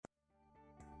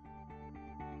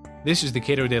This is the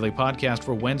Cato Daily Podcast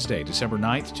for Wednesday, December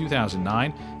 9th,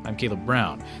 2009. I'm Caleb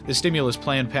Brown. The stimulus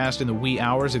plan passed in the wee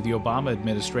hours of the Obama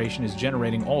administration is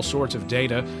generating all sorts of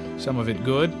data, some of it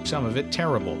good, some of it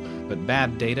terrible. But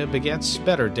bad data begets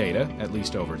better data, at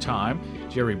least over time.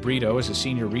 Jerry Brito is a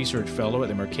senior research fellow at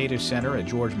the Mercatus Center at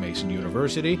George Mason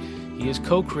University. He is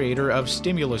co-creator of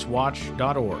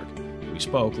StimulusWatch.org. We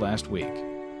spoke last week.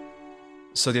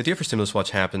 So the idea for Stimulus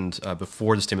Watch happened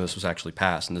before the stimulus was actually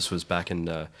passed, and this was back in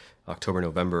October,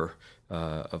 November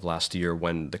of last year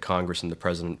when the Congress and the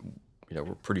President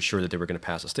were pretty sure that they were going to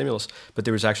pass a stimulus, but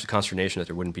there was actually consternation that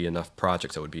there wouldn't be enough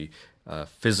projects that would be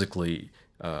physically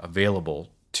available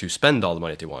to spend all the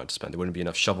money that they wanted to spend. There wouldn't be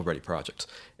enough shovel-ready projects.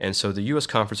 And so the U.S.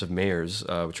 Conference of Mayors,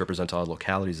 which represents all the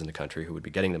localities in the country who would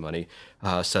be getting the money,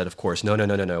 said, of course,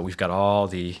 no, we've got all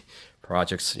the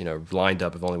projects lined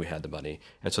up if only we had the money.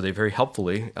 And so they very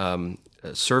helpfully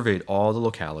surveyed all the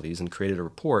localities and created a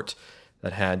report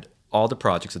that had all the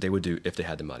projects that they would do if they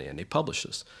had the money, and they published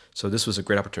this. So this was a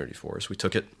great opportunity for us. We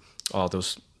took all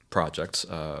those projects,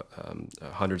 tens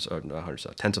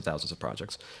of thousands of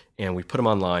projects, and we put them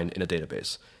online in a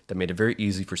database that made it very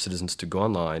easy for citizens to go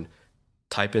online,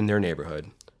 type in their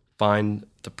neighborhood, find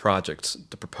the projects,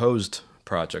 the proposed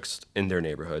projects in their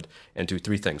neighborhood, and do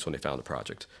three things when they found the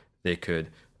project. They could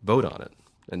vote on it,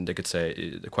 and they could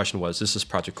say, the question was, is this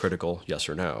project critical, yes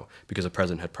or no? Because the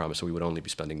president had promised that we would only be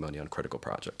spending money on critical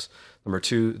projects. Number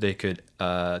two, they could,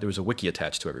 there was a wiki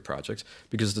attached to every project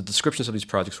because the descriptions of these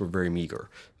projects were very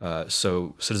meager.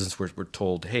 So citizens were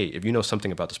told, hey, if you know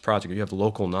something about this project, if you have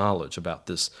local knowledge about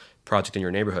this project in your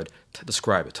neighborhood,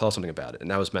 describe it, tell us something about it. And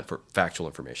that was meant for factual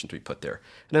information to be put there.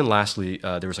 And then lastly,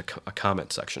 there was a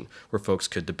comment section where folks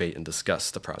could debate and discuss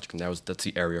the project. And that's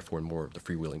the area for more of the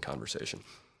freewheeling conversation.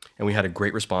 And we had a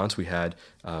great response. We had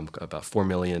about 4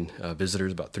 million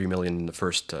visitors, about 3 million in the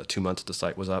first 2 months that the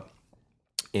site was up.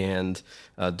 And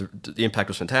the impact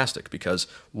was fantastic because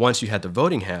once you had the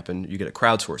voting happen, you get a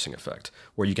crowdsourcing effect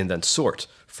where you can then sort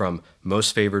from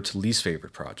most favored to least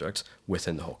favorite projects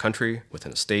within the whole country,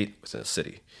 within a state, within a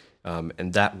city.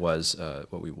 And that was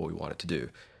what we wanted to do.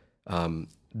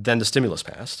 Then the stimulus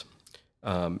passed.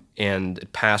 And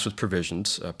it passed with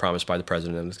provisions promised by the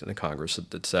president and the Congress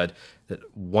that said that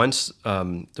once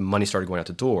the money started going out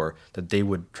the door, that they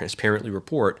would transparently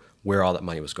report where all that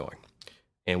money was going.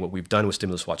 And what we've done with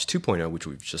Stimulus Watch 2.0, which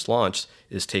we've just launched,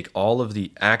 is take all of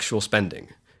the actual spending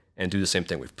and do the same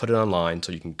thing. We've put it online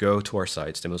so you can go to our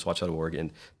site, stimuluswatch.org,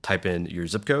 and type in your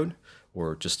zip code,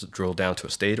 or just drill down to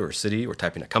a state or a city, or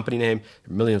type in a company name.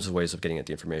 There are millions of ways of getting at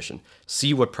the information.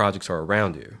 See what projects are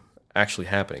around you actually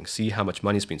happening. See how much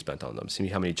money is being spent on them. See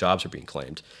how many jobs are being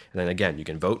claimed. And then again, you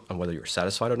can vote on whether you're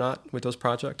satisfied or not with those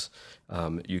projects.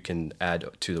 You can add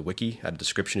to the wiki, add a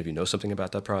description if you know something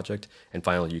about that project. And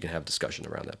finally, you can have discussion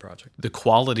around that project. The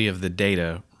quality of the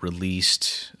data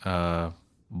released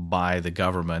by the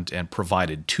government and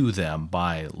provided to them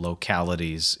by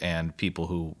localities and people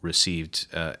who received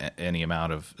any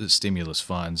amount of stimulus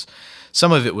funds,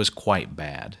 some of it was quite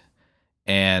bad.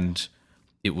 And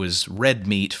it was red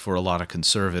meat for a lot of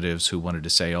conservatives who wanted to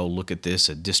say, oh, look at this,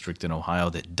 a district in Ohio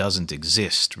that doesn't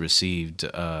exist received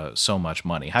so much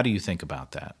money. How do you think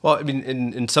about that? Well, I mean,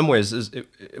 in some ways, it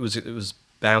was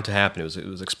bound to happen. It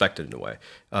was expected in a way.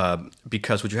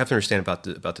 Because what you have to understand about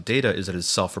the data is that it's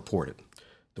self-reported.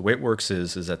 The way it works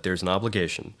is that there's an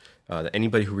obligation that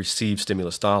anybody who receives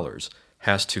stimulus dollars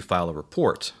has to file a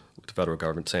report with the federal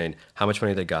government saying how much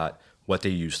money they got, what they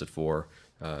used it for,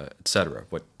 et cetera,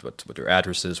 what their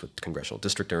address is, what congressional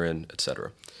district they're in, et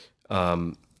cetera.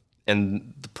 And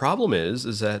the problem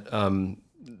is that a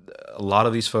lot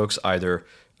of these folks either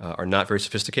are not very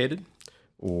sophisticated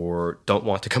or don't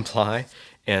want to comply.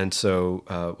 And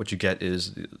so what you get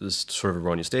is this sort of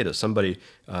erroneous data. Somebody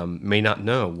may not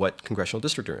know what congressional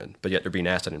district they're in, but yet they're being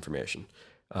asked that information.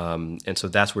 And so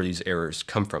that's where these errors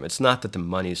come from. It's not that the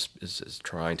money is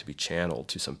trying to be channeled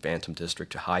to some phantom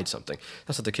district to hide something.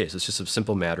 That's not the case. It's just a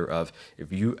simple matter of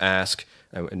if you ask,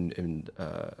 if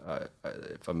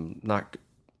I'm not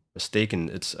mistaken,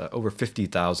 it's over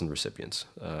 50,000 recipients,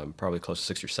 probably close to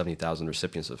 60 or 70,000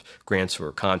 recipients of grants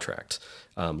or contracts.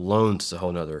 Loans is a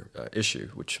whole other issue,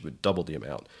 which would double the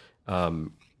amount.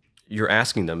 You're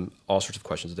asking them all sorts of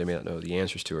questions that they may not know the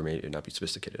answers to or may not be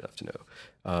sophisticated enough to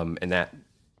know. And that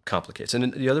complicates.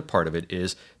 And the other part of it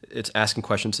is it's asking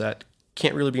questions that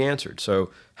can't really be answered.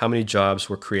 So how many jobs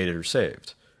were created or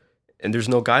saved? And there's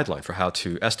no guideline for how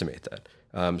to estimate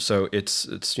that. So it's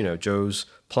Joe's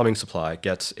plumbing supply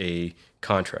gets a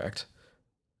contract.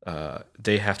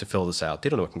 They have to fill this out. They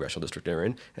don't know what congressional district they're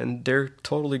in, and they're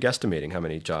totally guesstimating how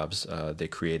many jobs they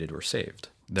created or saved.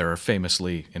 There are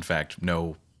famously, in fact,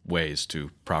 no ways to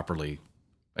properly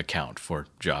account for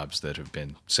jobs that have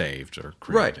been saved or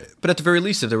created. Right. But at the very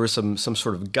least, if there was some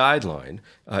sort of guideline,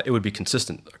 it would be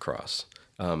consistent across.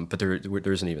 But there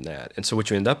isn't even that. And so what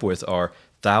you end up with are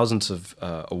thousands of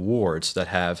awards that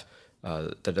have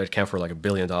that account for like $1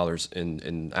 billion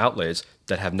in outlays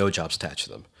that have no jobs attached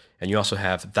to them. And you also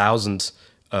have thousands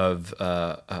of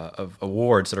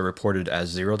awards that are reported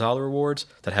as $0 awards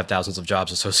that have thousands of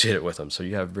jobs associated with them. So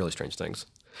you have really strange things.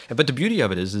 But the beauty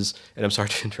of it is, and I'm sorry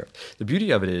to interrupt, the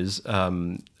beauty of it is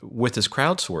with this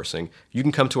crowdsourcing, you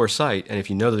can come to our site, and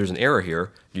if you know that there's an error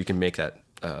here, you can make that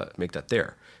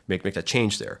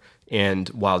change there. And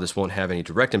while this won't have any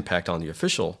direct impact on the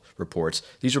official reports,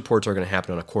 these reports are going to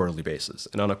happen on a quarterly basis.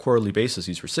 And on a quarterly basis,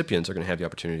 these recipients are going to have the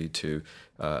opportunity to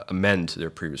amend their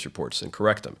previous reports and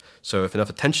correct them. So if enough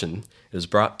attention is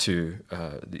brought to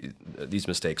these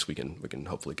mistakes, we can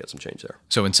hopefully get some change there.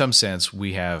 So in some sense,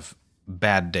 we have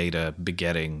bad data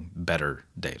begetting better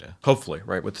data. Hopefully,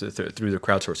 right? Through the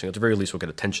crowdsourcing, at the very least, we'll get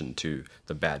attention to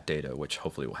the bad data, which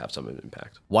hopefully will have some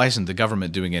impact. Why isn't the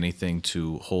government doing anything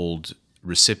to hold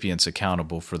recipients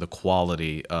accountable for the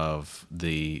quality of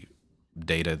the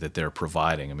data that they're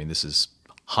providing? I mean, this is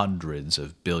hundreds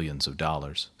of billions of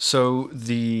dollars. So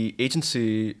the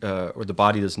agency or the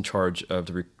body that's in charge of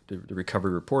the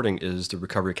recovery reporting is the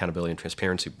Recovery Accountability and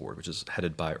Transparency Board, which is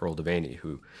headed by Earl Devaney,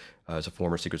 who is a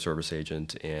former Secret Service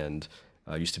agent and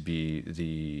used to be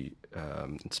the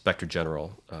Inspector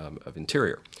General of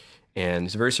Interior. And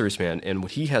he's a very serious man. And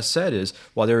what he has said is,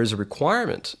 while there is a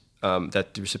requirement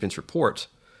that the recipients report,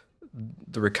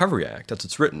 the Recovery Act, as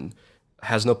it's written,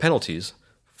 has no penalties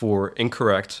for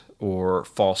incorrect or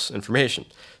false information.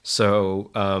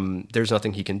 So there's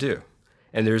nothing he can do.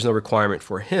 And there's no requirement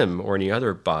for him or any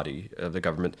other body of the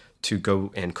government to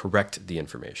go and correct the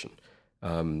information.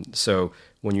 So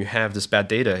when you have this bad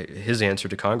data, his answer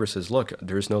to Congress is, look,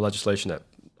 there's no legislation that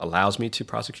allows me to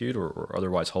prosecute or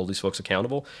otherwise hold these folks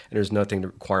accountable, and there's nothing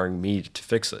requiring me to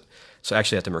fix it. So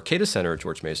actually at the Mercatus Center at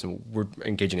George Mason, we're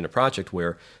engaging in a project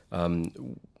where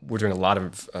we're doing a lot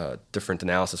of different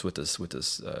analysis with this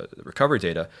recovery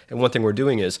data. And one thing we're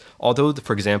doing is, although,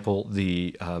 for example,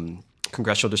 the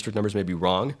congressional district numbers may be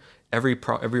wrong, every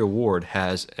award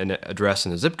has an address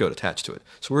and a zip code attached to it.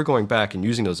 So we're going back and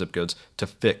using those zip codes to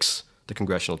fix the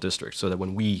congressional district so that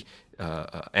when we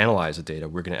analyze the data,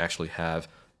 we're going to actually have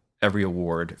every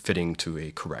award fitting to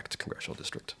a correct congressional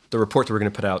district. The report that we're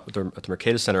going to put out at the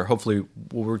Mercatus Center, hopefully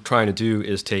what we're trying to do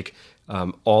is take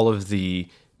all of the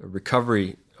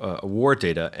recovery award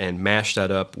data and mash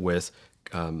that up with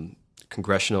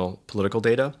congressional political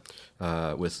data.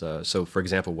 So for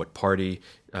example, what party,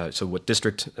 what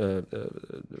district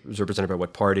was represented by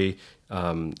what party,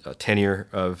 tenure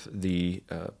of the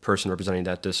person representing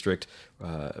that district,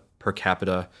 per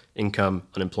capita income,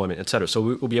 unemployment, et cetera. So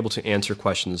we'll be able to answer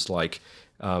questions like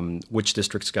which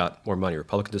districts got more money,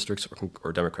 Republican districts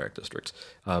or Democratic districts?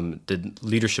 Did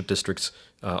leadership districts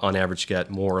on average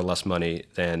get more or less money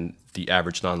than the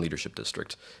average non-leadership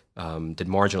district? Did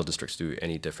marginal districts do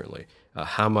any differently?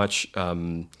 How much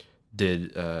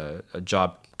did a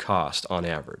job cost on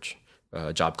average,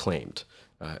 job claimed,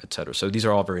 et cetera? So these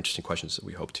are all very interesting questions that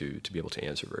we hope to be able to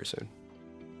answer very soon.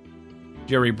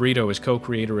 Jerry Brito is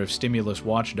co-creator of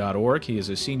StimulusWatch.org. He is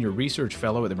a senior research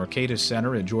fellow at the Mercatus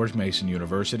Center at George Mason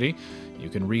University. You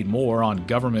can read more on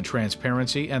government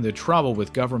transparency and the trouble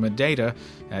with government data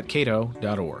at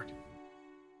cato.org.